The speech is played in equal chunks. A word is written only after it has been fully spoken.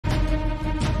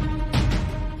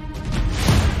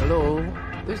Hello,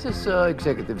 this is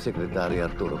Executive Secretary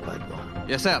Arturo.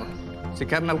 Yes, sir. Si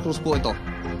Colonel Cruz po ito.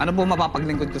 Ano po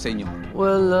mapapaglingkod ko sa inyo?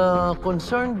 Well,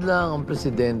 concerned lang ang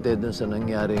presidente dun sa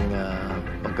nangyaring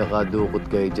pagkakadukot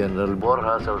kay General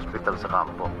Borja sa ospital sa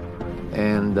kampo.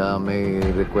 And may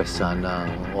request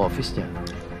sana ang office niya.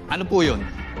 Ano po yun?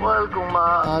 Well, kung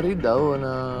maaari daw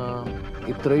na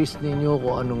i-trace ninyo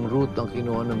kung anong route ang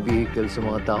kinuha ng vehicle sa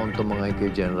mga taong tumangay kay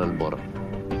General Borja.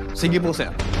 Sige po,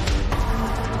 sir.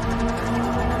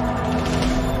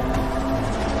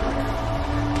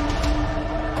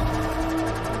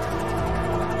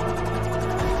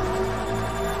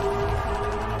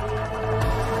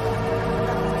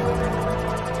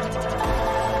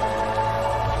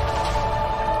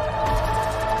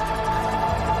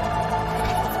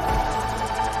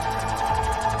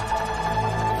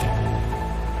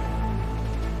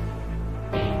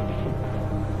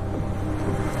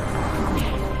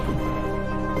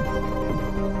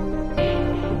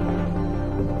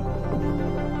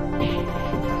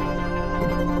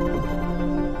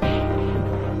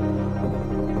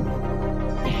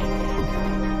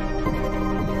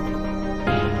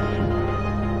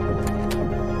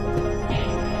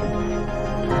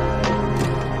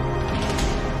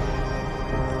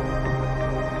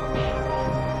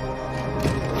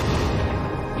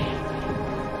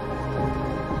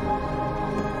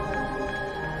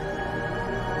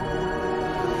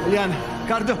 Alyana,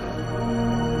 Cardo!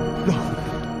 No.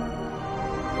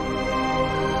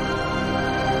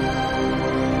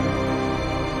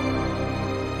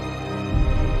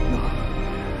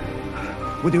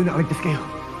 Buti yung nakaligtas kayo.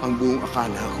 Ang buong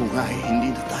akala ko nga ay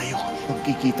hindi na tayo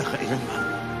magkikita kailanman.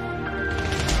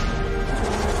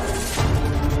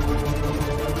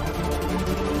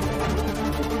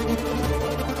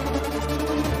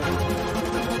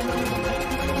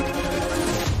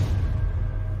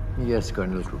 Yes,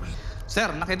 Colonel Cruz. Sir,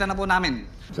 nakita na po namin.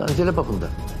 Saan sila papunta?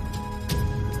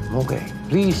 Okay.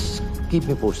 Please keep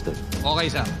me posted. Okay,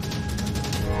 sir.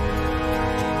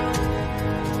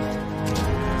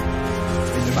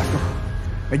 Major Vasco,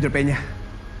 Major Opeña,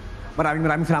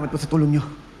 maraming salamat po sa tulong niyo.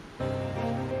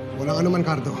 Walang anuman,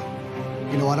 Cardo.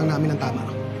 Ginawa lang namin ang tama.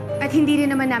 At hindi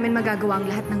rin naman namin magagawa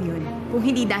ang lahat ng yun kung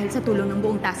hindi dahil sa tulong ng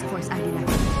buong Task Force Agila.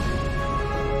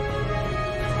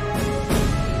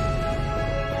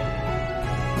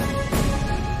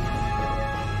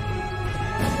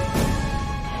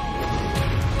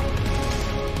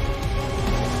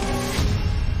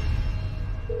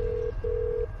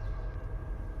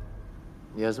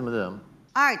 Yes, madam.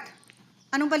 Art,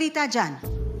 anong balita dyan?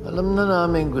 Alam na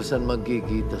namin kung saan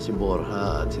magkikita si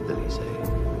Borja at si Dalisay.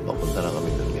 Papunta na kami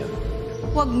doon ngayon.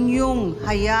 Huwag niyong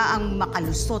hayaang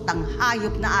makalusot ang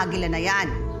hayop na agila na yan.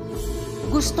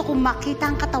 Gusto kong makita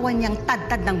ang katawan niyang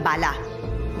tad-tad ng bala.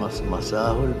 Mas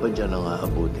masahol pa dyan ang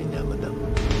aabutin niya, madam.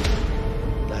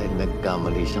 Dahil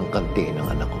nagkamali siyang kanti ng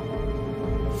anak ko.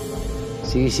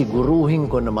 Sisiguruhin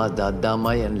ko na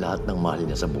madadamay ang lahat ng mahal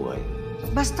niya sa buhay.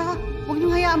 Basta, huwag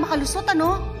niyong hayaang makalusot,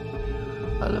 ano?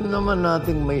 Alam naman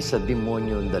nating may sa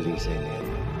demonyo ang Dalisay na yan.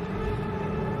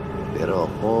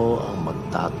 Pero ako ang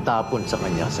magtatapon sa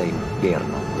kanya sa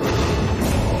impyerno.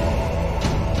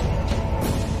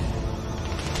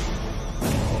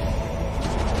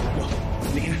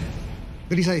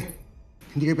 Dalisay,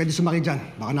 hindi kayo pwede sumakay dyan.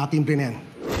 Baka natimbre na yan.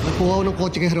 Nagpuhaw ng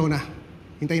kotse kay Herona.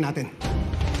 Hintayin natin.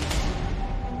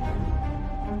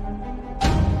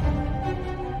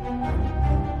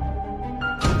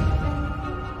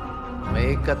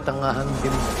 May katangahan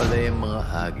din pala yung mga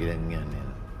agilan yan.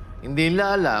 Hindi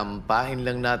nila alam, pahin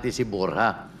lang natin si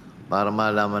Borja para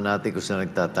malaman natin kung saan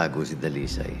nagtatago si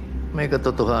Dalisay. May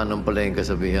katotohanan pala yung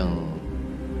kasabihang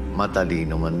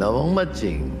matalino man daw ang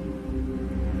matching.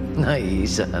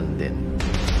 Naiisahan din.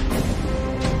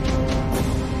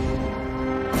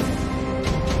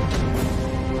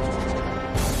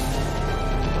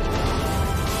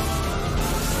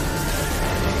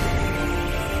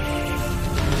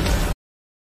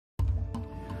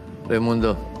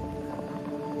 Raimundo,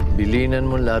 bilinan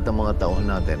mo lahat ng mga tauhan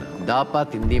natin.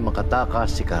 Dapat hindi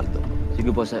makatakas si Cardo.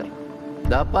 Sige po, sir.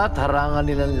 Dapat harangan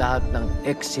nilang lahat ng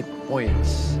exit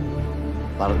points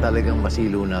para talagang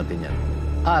masilo natin yan.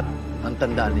 At ang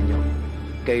tandaan ninyo,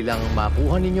 kailangang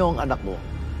makuha ninyo ang anak mo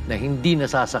na hindi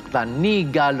nasasaktan ni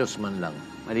galos man lang.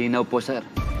 Malinaw po, sir.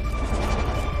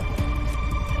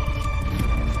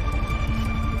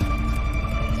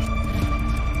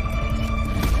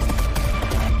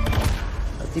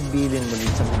 Ibilin mo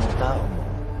rin sa mga tao mo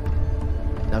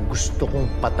na gusto kong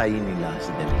patayin nila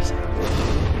si Dalisay.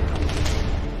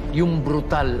 Yung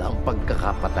brutal ang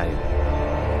pagkakapatay.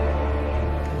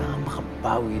 Kailangan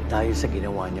makabawi tayo sa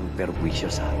ginawa niyang perwisyo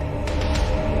sa atin.